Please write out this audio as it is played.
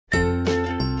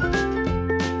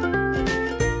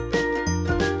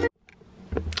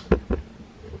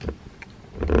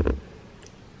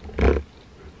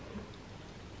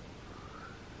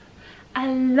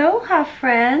Aloha,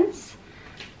 friends.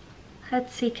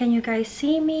 Let's see, can you guys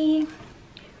see me?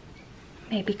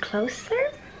 Maybe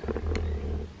closer?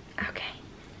 Okay.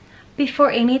 Before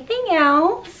anything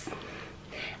else,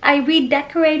 I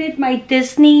redecorated my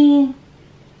Disney,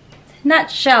 not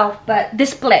shelf, but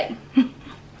display.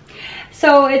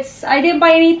 So I didn't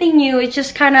buy anything new. It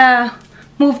just kind of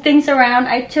moved things around.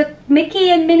 I took Mickey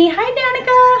and Minnie. Hi,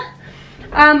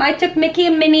 Danika. I took Mickey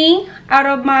and Minnie out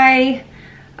of my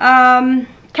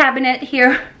cabinet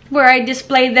here where I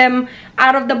displayed them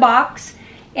out of the box,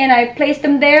 and I placed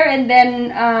them there. And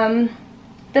then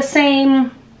the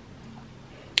same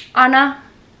Anna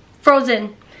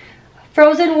Frozen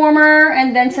warmer,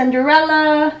 and then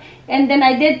Cinderella, and then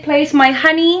I did place my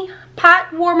honey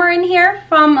pot warmer in here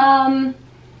from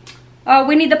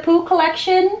Winnie the Pooh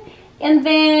collection, and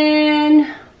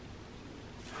then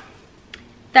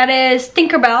that is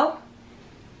Tinkerbell,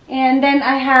 and then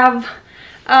I have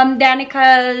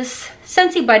Danika's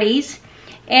Scentsy buddies,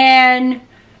 and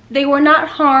they were not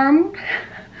harmed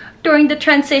during the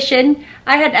transition.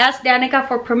 I had asked Danika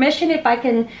for permission if I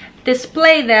can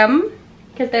display them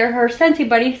because they're her Scentsy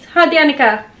buddies. Huh,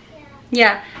 Danika?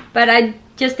 Yeah, but I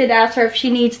just did ask her if she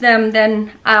needs them,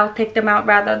 then I'll take them out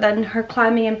rather than her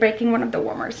climbing and breaking one of the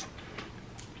warmers.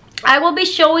 I will be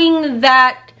showing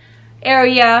that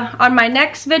area on my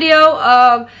next video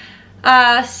of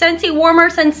Scentsy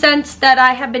warmers and scents that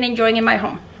I have been enjoying in my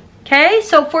home. Okay,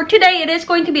 so for today it is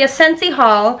going to be a Scentsy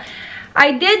haul.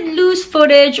 I did lose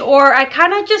footage, or I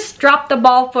kind of just dropped the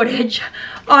ball footage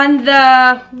on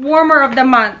the warmer of the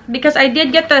month, because I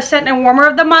did get the scent and warmer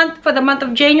of the month for the month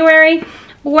of January.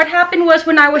 What happened was,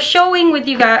 when I was showing with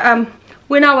you guys,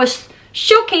 when I was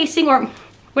showcasing, or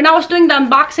when I was doing the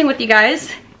unboxing with you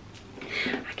guys,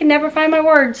 I can never find my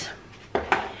words,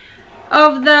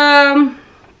 of the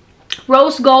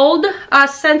rose gold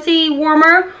Scentsy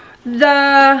warmer,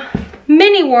 the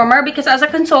mini warmer, because as a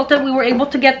consultant we were able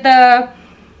to get the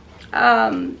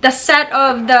set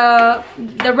of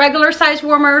the regular size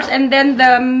warmers and then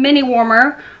the mini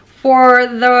warmer for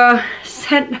the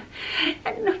scent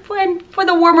and for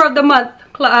the warmer of the month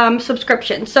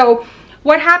subscription. So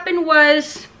what happened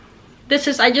was,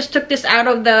 I just took this out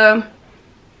of the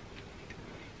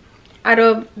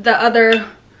other,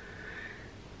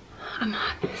 I'm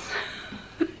on this.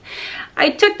 I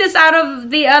took this out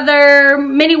of the other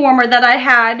mini warmer that I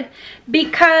had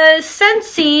because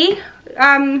Scentsy,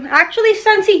 actually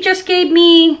Scentsy just gave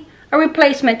me a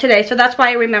replacement today, so that's why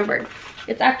I remembered.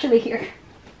 It's actually here.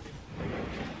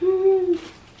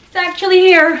 It's actually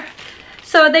here.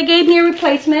 So they gave me a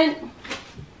replacement.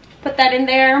 Put that in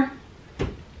there.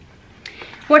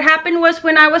 What happened was,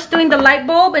 when I was doing the light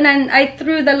bulb, and then I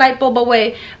threw the light bulb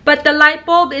away, but the light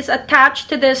bulb is attached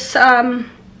to this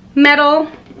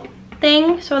metal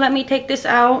thing. So let me take this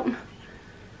out.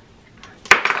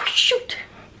 Oh, shoot.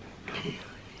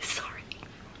 Sorry.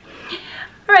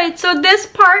 Alright, so this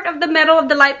part of the metal of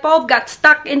the light bulb got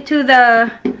stuck into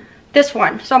this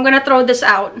one. So I'm gonna throw this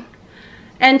out.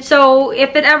 And so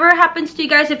if it ever happens to you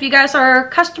guys, if you guys are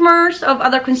customers of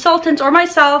other consultants or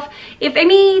myself, if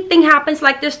anything happens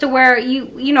like this to where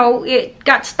you know it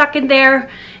got stuck in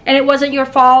there and it wasn't your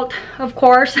fault, of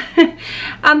course,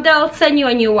 they'll send you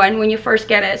a new one when you first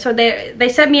get it. So they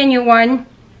sent me a new one,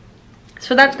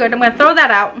 so that's good. I'm gonna throw that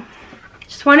out.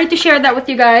 Just wanted to share that with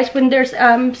you guys when there's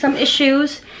some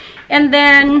issues.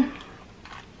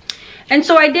 And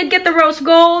so I did get the rose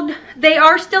gold. They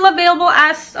are still available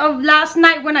as of last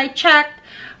night when I checked,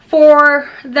 for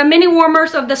the mini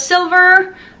warmers of the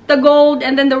silver, the gold,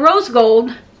 and then the rose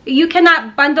gold. You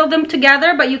cannot bundle them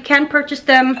together, but you can purchase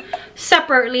them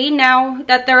separately now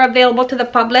that they're available to the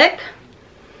public.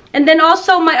 And then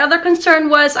also my other concern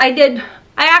was, I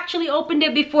actually opened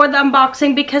it before the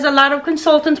unboxing because a lot of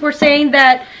consultants were saying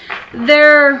that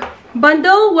their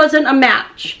bundle wasn't a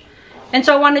match. And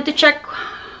so I wanted to check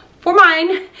for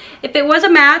mine if it was a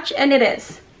match, and it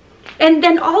is. And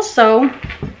then also,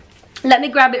 let me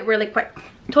grab it really quick.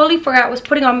 Totally forgot I was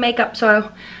putting on makeup, so I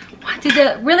wanted to do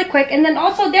it really quick. And then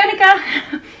also,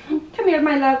 Danika, come here,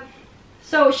 my love.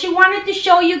 So she wanted to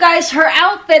show you guys her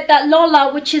outfit that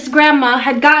Lola, which is grandma,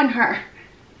 had gotten her.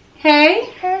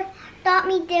 Hey? Her got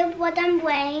me did what I'm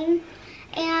wearing,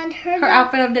 and her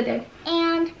outfit of the day.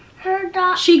 And her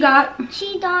got she got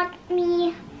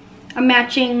me a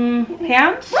matching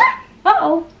pants.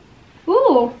 Uh-oh.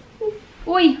 Ooh.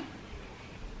 Oi.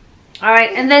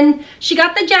 Alright, and then she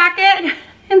got the jacket,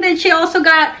 and then she also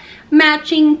got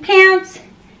matching pants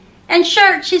and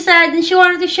shirt, she said, and she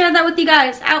wanted to share that with you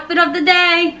guys. Outfit of the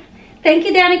day. Thank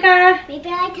you, Danika. Maybe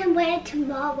I can wear it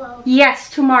tomorrow. Yes,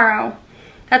 tomorrow.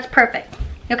 That's perfect.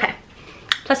 Okay.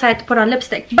 Plus I had to put on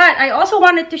lipstick. But I also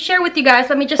wanted to share with you guys,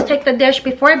 let me just take the dish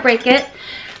before I break it.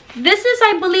 This is,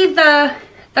 I believe, the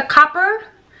copper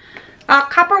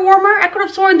warmer. I could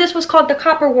have sworn this was called the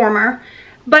copper warmer,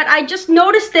 but I just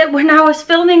noticed it when I was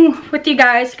filming with you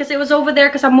guys because it was over there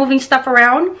because I'm moving stuff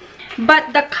around.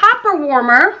 But the copper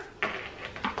warmer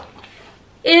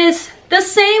is the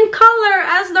same color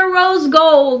as the rose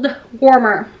gold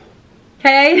warmer.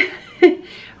 Okay.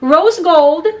 Rose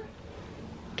gold,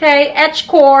 okay, etch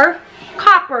core,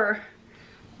 copper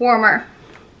warmer,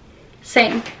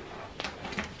 same.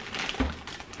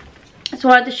 Just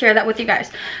wanted to share that with you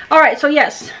guys. All right, so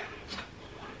yes,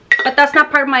 but that's not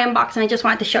part of my unboxing. I just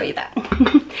wanted to show you that.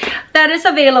 That is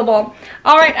available.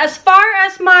 All right, as far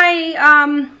as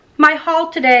my my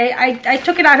haul today, I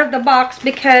took it out of the box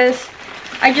because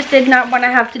I just did not want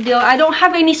to have to deal. I don't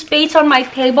have any space on my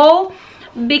table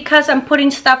because I'm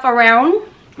putting stuff around,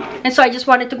 and so I just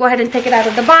wanted to go ahead and take it out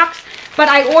of the box. But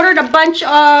I ordered a bunch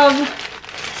of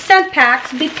scent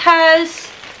packs because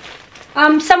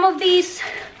some of these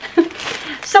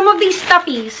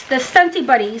stuffies, the Scentsy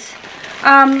buddies,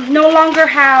 no longer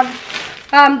have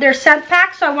their scent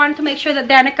packs, so I wanted to make sure that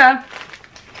Danika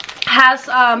has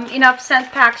enough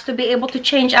scent packs to be able to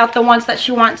change out the ones that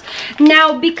she wants.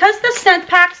 Now, because the scent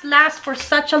packs last for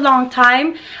such a long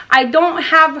time, I don't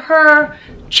have her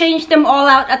change them all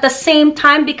out at the same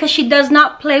time because she does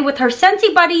not play with her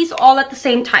Scentsy buddies all at the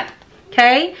same time.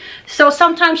 Okay, so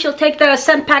sometimes she'll take the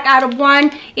scent pack out of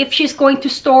one if she's going to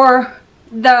store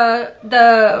the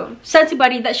Scentsy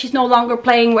buddy that she's no longer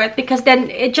playing with, because then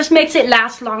it just makes it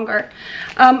last longer.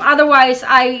 Otherwise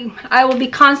I will be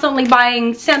constantly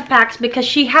buying scent packs because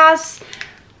she has,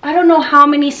 I don't know how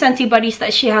many Scentsy buddies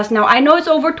that she has now. I know it's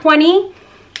over 20.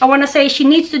 I want to say she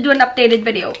needs to do an updated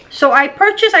video. So I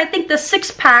purchased, I think, the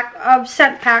 6-pack of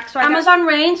scent packs. So Amazon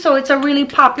Rain, so it's a really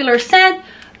popular scent.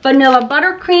 Vanilla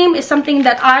Buttercream is something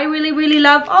that I really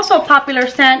love, also a popular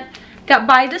scent. Got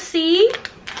By the Sea.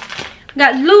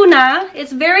 Got Luna.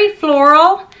 It's very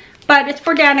floral, but it's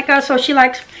for Danika, so she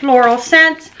likes floral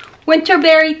scents.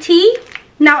 Winterberry Tea.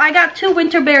 Now I got 2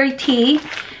 Winterberry Tea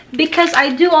because I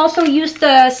do also use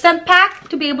the scent pack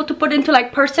to be able to put into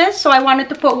like purses, so I wanted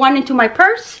to put one into my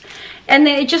purse, and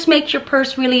then it just makes your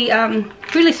purse really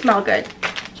really smell good.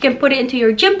 You can put it into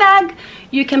your gym bag,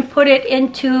 you can put it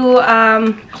into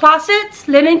closets,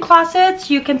 linen closets,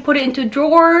 you can put it into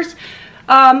drawers,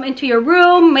 into your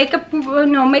room, makeup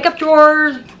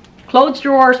drawers, clothes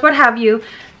drawers, what have you.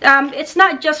 It's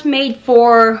not just made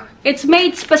for, it's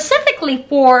made specifically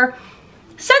for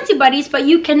Scentsy buddies, but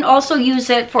you can also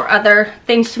use it for other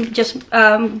things to just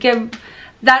give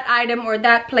that item or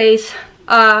that place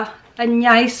a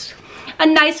nice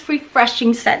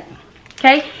refreshing scent.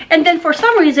 Okay, and then for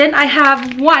some reason I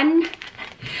have one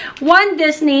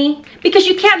Disney, because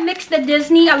you can't mix the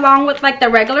Disney along with like the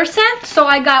regular scent, so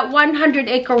I got 100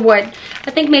 Acre Wood. I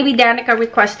think maybe Danika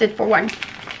requested for one,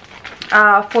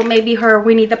 for maybe her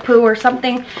Winnie the Pooh or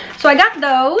something, so I got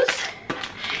those.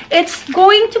 It's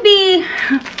going to be,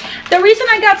 the reason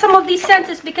I got some of these scents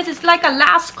is because it's like a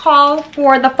last call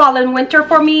for the fall and winter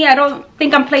for me. I don't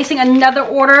think I'm placing another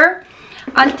order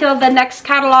until the next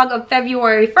catalog of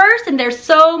February 1st, and there's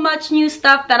so much new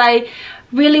stuff that I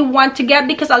really want to get,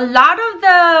 because a lot of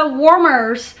the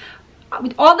warmers,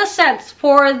 all the scents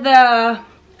for the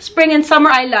spring and summer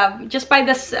I love, just by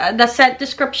the scent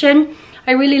description.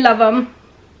 I really love them.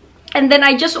 And then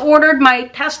I just ordered my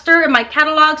tester and my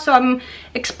catalog, so I'm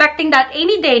expecting that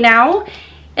any day now.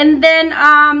 And then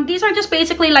these are just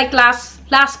basically like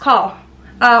last call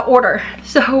order.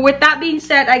 So with that being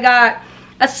said, I got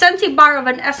a Scentsy bar of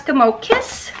an Eskimo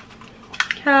Kiss.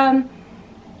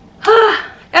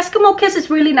 Eskimo Kiss is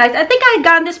really nice. I think I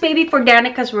got this maybe for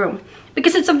Danika's room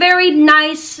because it's a very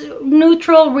nice,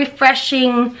 neutral,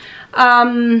 refreshing,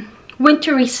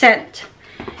 wintry scent.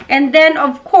 And then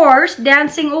of course,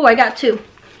 Dancing, oh, I got 2.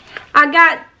 I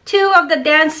got 2 of the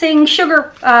Dancing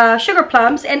Sugar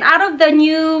Plums, and out of the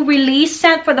new release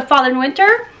scent for the fall and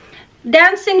winter,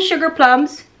 Dancing Sugar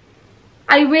Plums,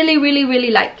 I really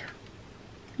like.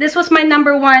 This was my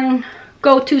 #1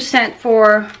 go-to scent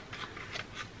for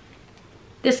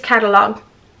this catalog.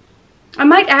 I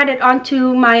might add it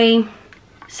onto my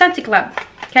Scentsy Club.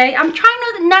 Okay, I'm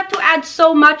trying not to add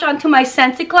so much onto my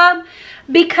Scentsy Club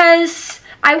because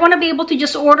I want to be able to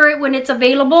just order it when it's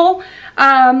available,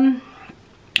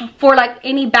 for like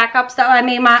any backups that I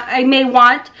may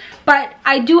want. But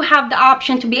I do have the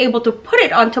option to be able to put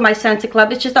it onto my Scentsy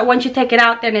Club. It's just that once you take it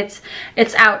out, then it's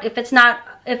out. If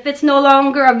it's no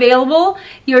longer available,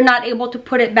 you're not able to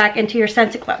put it back into your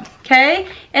Scentsy Club. Okay,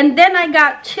 and then I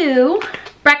got 2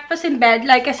 Breakfast in Bed.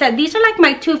 Like I said, these are like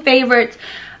my 2 favorites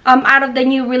out of the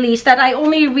new release that I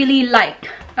only really like.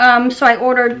 So I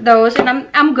ordered those, and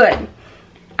I'm good.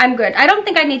 I'm good. I don't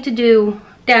think I need to do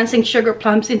dancing sugar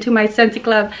plums into my Scentsy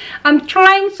Club. I'm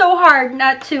trying so hard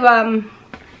not to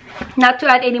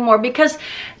add any more, because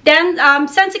then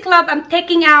Scentsy Club, I'm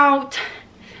taking out,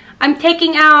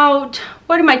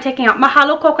 what am I taking out?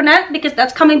 Mahalo coconut, because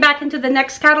that's coming back into the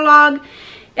next catalog.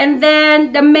 And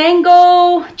then the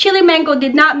mango, chili mango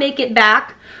did not make it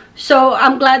back. So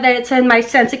I'm glad that it's in my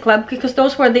Scentsy Club, because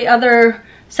those were the other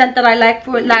scent that I liked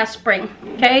for last spring.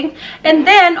 Okay. And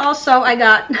then also I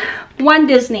got one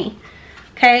Disney.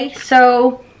 Okay.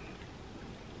 So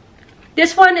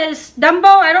this one is Dumbo.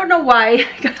 I don't know why.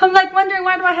 I'm like wondering,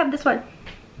 why do I have this one?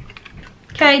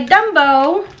 Okay.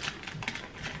 Dumbo.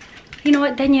 You know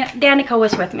what? Danika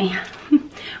was with me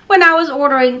when I was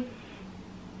ordering.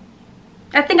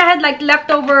 I think I had like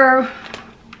leftover.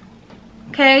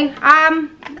 Okay.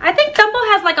 I think Dumbo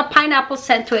has like a pineapple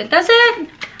scent to it. Does it?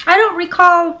 I don't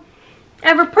recall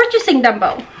ever purchasing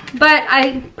Dumbo, but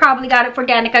I probably got it for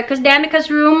Danika, because Danika's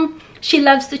room, she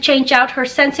loves to change out her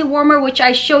Scentsy warmer, which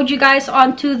I showed you guys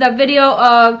onto the video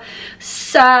of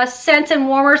scents and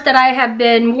warmers that I have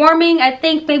been warming, I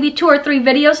think maybe 2 or 3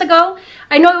 videos ago.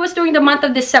 I know it was during the month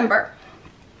of December.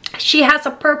 She has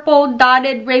a purple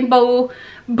dotted rainbow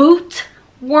boot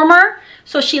warmer,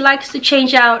 so she likes to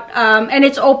change out, and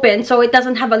it's open, so it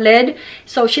doesn't have a lid,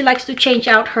 so she likes to change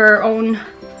out her own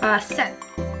scent.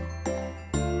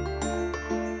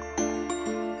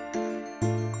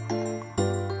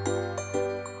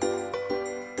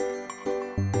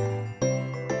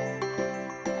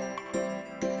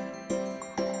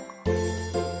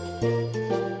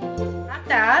 Not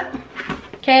that.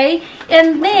 Okay,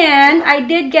 and then I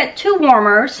did get 2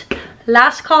 warmers,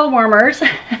 last call warmers.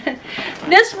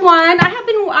 This one, I have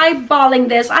been eyeballing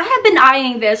this. I have been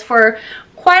eyeing this for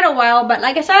quite a while, but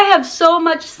like I said, I have so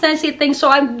much Scentsy things, so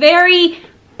I'm very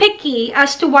picky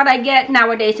as to what I get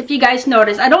nowadays. If you guys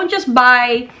notice, I don't just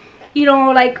buy, you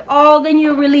know, like all the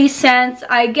new release scents.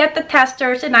 I get the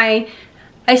testers and I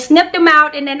snip them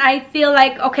out, and then I feel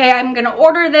like, okay, I'm gonna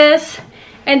order this,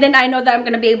 and then I know that I'm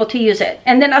gonna be able to use it.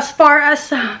 And then as far as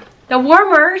the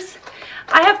warmers,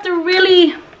 I have to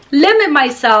really limit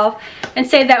myself and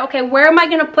say that, okay, where am I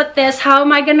gonna put this? How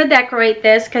am I gonna decorate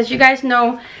this? Because you guys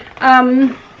know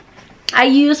I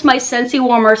use my Scentsy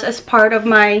warmers as part of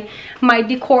my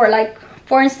decor. Like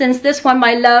for instance, this one,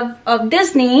 my love of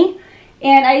Disney,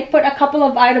 and I put a couple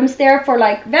of items there for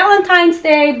like Valentine's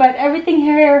Day, but everything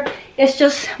here is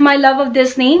just my love of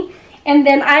Disney. And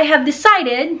then I have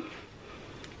decided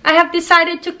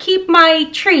to keep my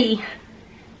tree,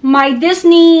 my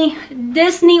Disney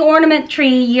ornament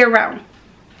tree, year round.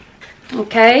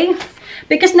 Okay,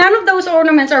 because none of those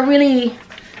ornaments are really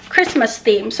Christmas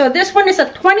themed. So this one is a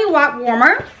 20-watt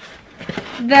warmer,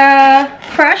 the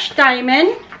crushed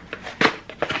diamond.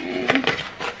 Okay.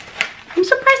 I'm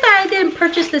surprised that I didn't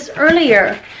purchase this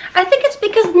earlier. I think it's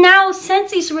because now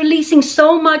Scentsy's releasing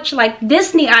so much like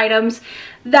Disney items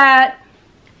that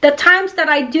the times that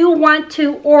I do want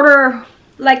to order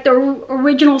like the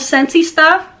original Scentsy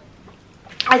stuff,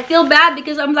 I feel bad,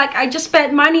 because I'm like, I just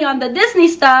spent money on the Disney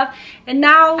stuff, and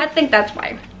now I think that's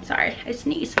why. Sorry, I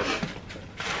sneezed.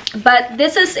 But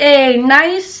this is a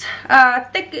nice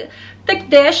thick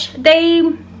dish. They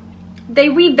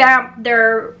revamped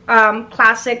their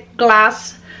classic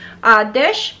glass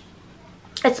dish.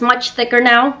 It's much thicker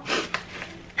now.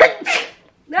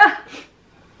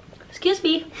 Excuse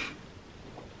me.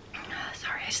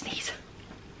 Sorry, I sneeze.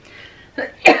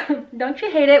 Don't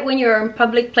you hate it when you're in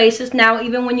public places now,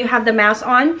 even when you have the mask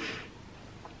on,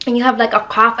 and you have like a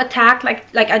cough attack,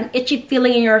 like an itchy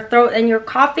feeling in your throat, and you're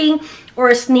coughing or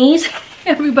a sneeze?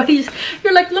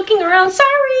 You're like looking around,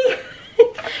 sorry,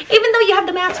 even though you have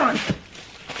the mask on.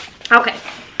 Okay,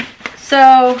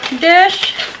 so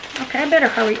dish. Okay, I better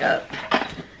hurry up.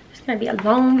 It's gonna be a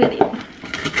long video.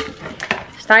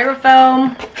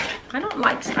 Styrofoam. I don't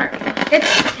like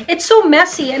styrofoam. It's so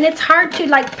messy, and it's hard to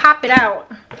like pop it out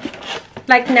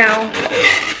like now.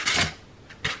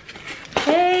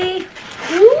 Okay.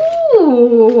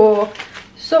 Ooh,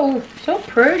 so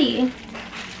pretty.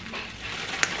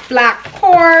 Black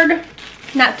cord.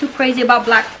 Not too crazy about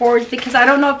black cords, because I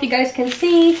don't know if you guys can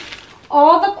see,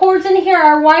 all the cords in here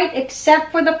are white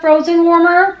except for the frozen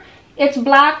warmer. It's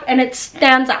black and it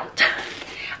stands out.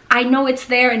 I know it's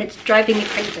there and it's driving me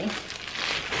crazy.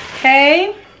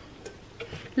 Okay,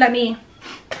 let me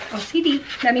OCD.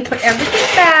 Let me put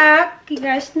everything back. You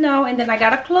guys know, and then I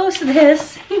gotta close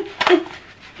this.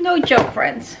 No joke,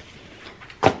 friends.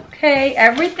 Okay,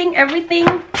 everything.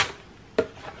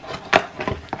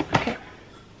 Okay.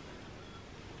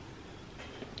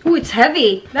 Ooh, it's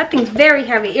heavy. That thing's very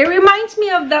heavy. It reminds me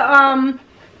of the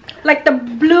like the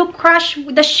Blue Crush,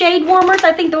 the shade warmers.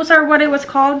 I think those are what it was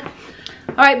called.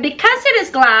 All right, because it is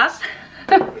glass,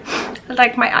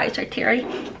 like my eyes are teary.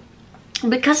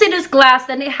 Because it is glass,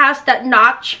 then it has that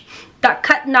notch, that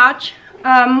cut notch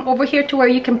over here to where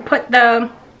you can put the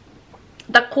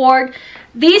cord.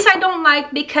 These I don't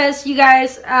like because, you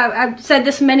guys, I've said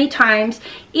this many times,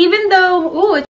 even though, oh,